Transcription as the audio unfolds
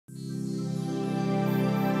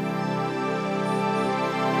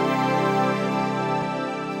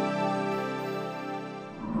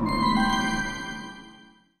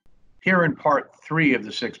Here in part 3 of the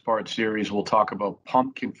 6-part series, we'll talk about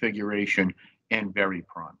pump configuration and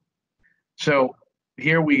VariPrime. So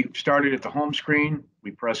here we started at the home screen, we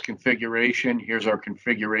press configuration, here's our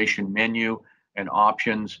configuration menu and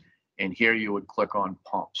options, and here you would click on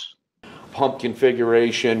pumps. Pump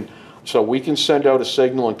configuration, so we can send out a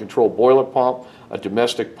signal and control boiler pump, a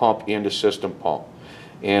domestic pump, and a system pump.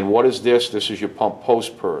 And what is this? This is your pump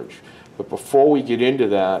post-purge. But before we get into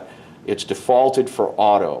that, it's defaulted for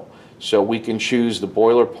auto. So we can choose the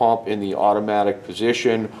boiler pump in the automatic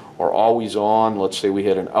position or always on. Let's say we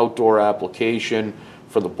had an outdoor application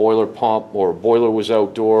for the boiler pump, or a boiler was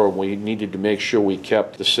outdoor and we needed to make sure we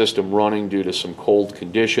kept the system running due to some cold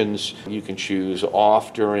conditions. You can choose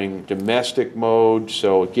off during domestic mode,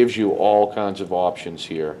 so it gives you all kinds of options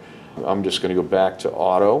here. I'm just going to go back to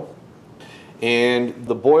auto. And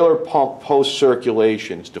the boiler pump post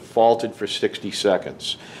circulation is defaulted for 60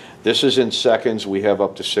 seconds. This is in seconds. We have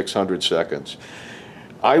up to 600 seconds.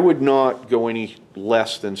 I would not go any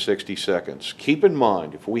less than 60 seconds. Keep in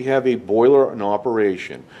mind, if we have a boiler in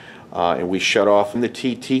operation and we shut off in the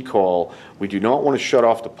TT call, we do not want to shut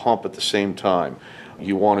off the pump at the same time.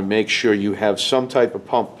 You want to make sure you have some type of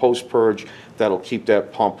pump post-purge that'll keep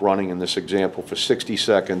that pump running, in this example, for 60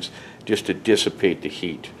 seconds just to dissipate the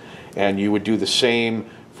heat. And you would do the same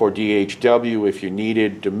for DHW. If you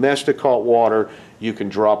needed domestic hot water, you can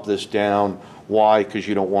drop this down. Why? Because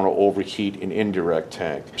you don't want to overheat an indirect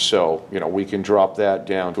tank. So, we can drop that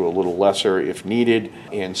down to a little lesser if needed.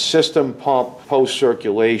 And system pump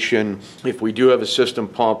post-circulation, if we do have a system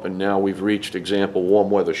pump and now we've reached example warm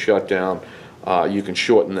weather shutdown, you can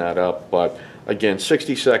shorten that up. But again,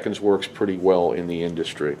 60 seconds works pretty well in the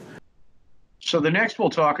industry. So the next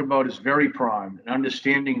we'll talk about is VariPrime and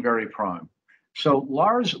understanding VariPrime. So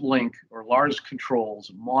Laars Linc, or Laars controls,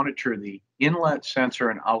 monitor the inlet sensor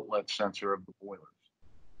and outlet sensor of the boilers.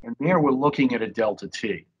 And there we're looking at a delta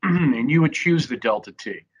T. And you would choose the delta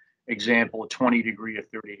T. Example, a 20 degree or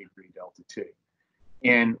 30 degree delta T.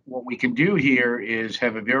 And what we can do here is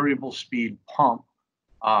have a variable speed pump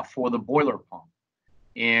for the boiler pump.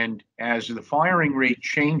 And as the firing rate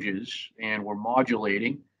changes and we're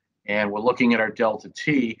modulating and we're looking at our delta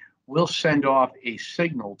T, we'll send off a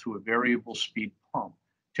signal to a variable speed pump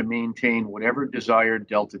to maintain whatever desired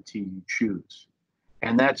delta T you choose.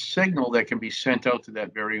 And that signal that can be sent out to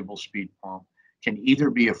that variable speed pump can either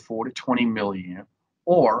be a 4 to 20 milliamp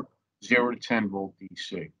or 0 to 10 volt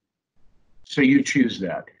DC. So you choose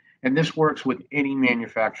that. And this works with any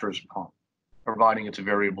manufacturer's pump, providing it's a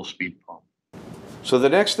variable speed pump. So the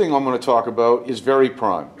next thing I'm going to talk about is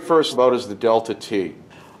VariPrime. First about is the delta T.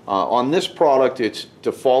 On this product, it's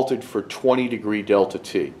defaulted for 20 degree delta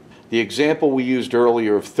T. The example we used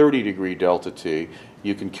earlier of 30 degree delta T,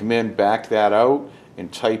 you can come in, back that out,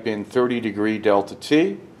 and type in 30 degree delta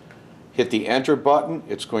T. Hit the enter button.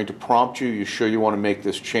 It's going to prompt you. You sure you want to make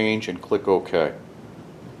this change, and click OK.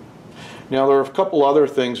 Now there are a couple other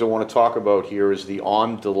things I want to talk about here is the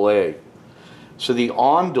on delay. So the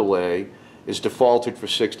on delay is defaulted for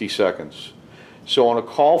 60 seconds. So on a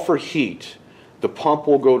call for heat, the pump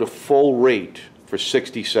will go to full rate for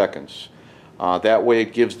 60 seconds. That way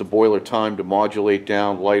it gives the boiler time to modulate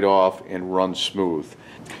down, light off, and run smooth.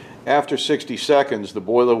 After 60 seconds, the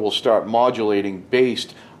boiler will start modulating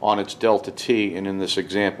based on its delta T, and in this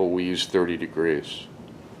example we use 30 degrees.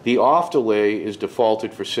 The off delay is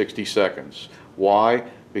defaulted for 60 seconds. Why?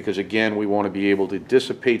 Because again, we want to be able to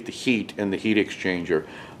dissipate the heat in the heat exchanger.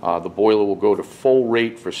 The boiler will go to full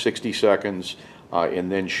rate for 60 seconds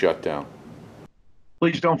and then shut down.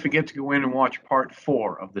 Please don't forget to go in and watch part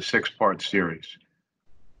 4 of the 6-part series.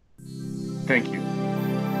 Thank you.